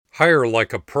Hire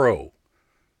like a pro.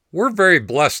 We're very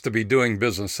blessed to be doing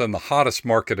business in the hottest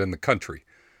market in the country.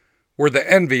 We're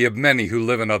the envy of many who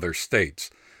live in other states.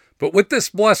 But with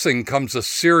this blessing comes a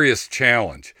serious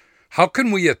challenge. How can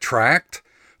we attract,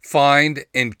 find,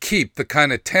 and keep the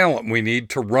kind of talent we need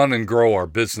to run and grow our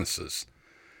businesses?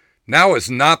 Now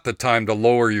is not the time to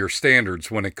lower your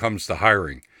standards when it comes to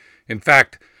hiring. In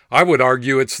fact, I would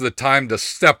argue it's the time to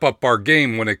step up our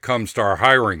game when it comes to our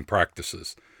hiring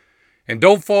practices. And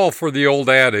don't fall for the old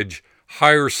adage,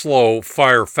 hire slow,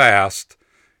 fire fast.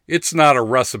 It's not a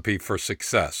recipe for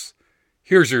success.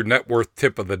 Here's your net worth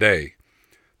tip of the day.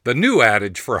 The new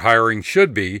adage for hiring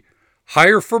should be,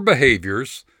 hire for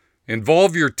behaviors,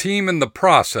 involve your team in the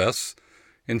process,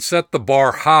 and set the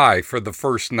bar high for the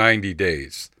first 90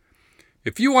 days.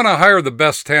 If you want to hire the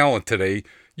best talent today,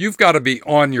 you've got to be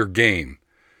on your game.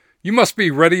 You must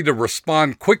be ready to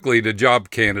respond quickly to job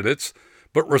candidates,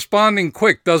 but responding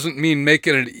quick doesn't mean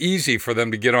making it easy for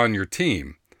them to get on your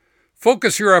team.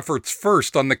 Focus your efforts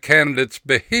first on the candidate's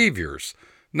behaviors,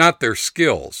 not their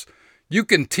skills. You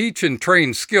can teach and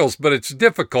train skills, but it's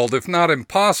difficult, if not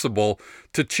impossible,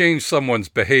 to change someone's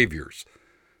behaviors.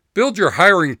 Build your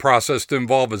hiring process to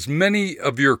involve as many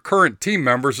of your current team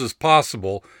members as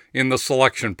possible in the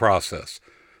selection process.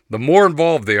 The more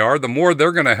involved they are, the more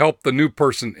they're going to help the new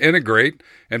person integrate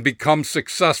and become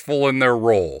successful in their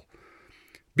role.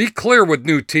 Be clear with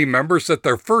new team members that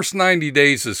their first 90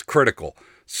 days is critical.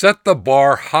 Set the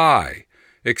bar high.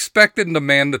 Expect and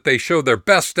demand that they show their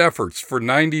best efforts for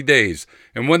 90 days,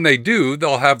 and when they do,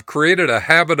 they'll have created a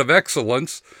habit of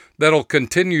excellence that'll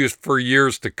continue for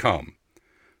years to come.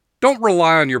 Don't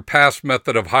rely on your past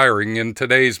method of hiring in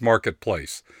today's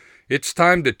marketplace. It's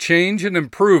time to change and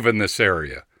improve in this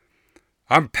area.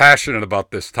 I'm passionate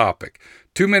about this topic.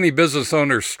 Too many business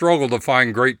owners struggle to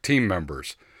find great team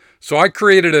members. So I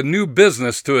created a new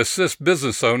business to assist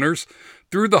business owners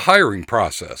through the hiring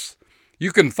process.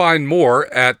 You can find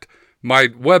more at my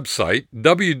website,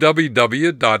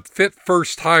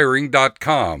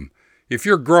 www.fitfirsthiring.com. If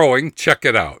you're growing, check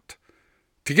it out.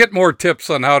 To get more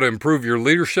tips on how to improve your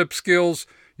leadership skills,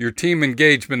 your team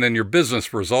engagement, and your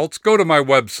business results, go to my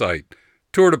website,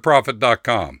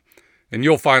 tourtoprofit.com, and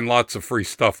you'll find lots of free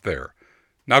stuff there.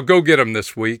 Now go get them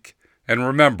this week, and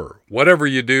remember, whatever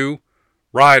you do,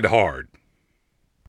 ride hard.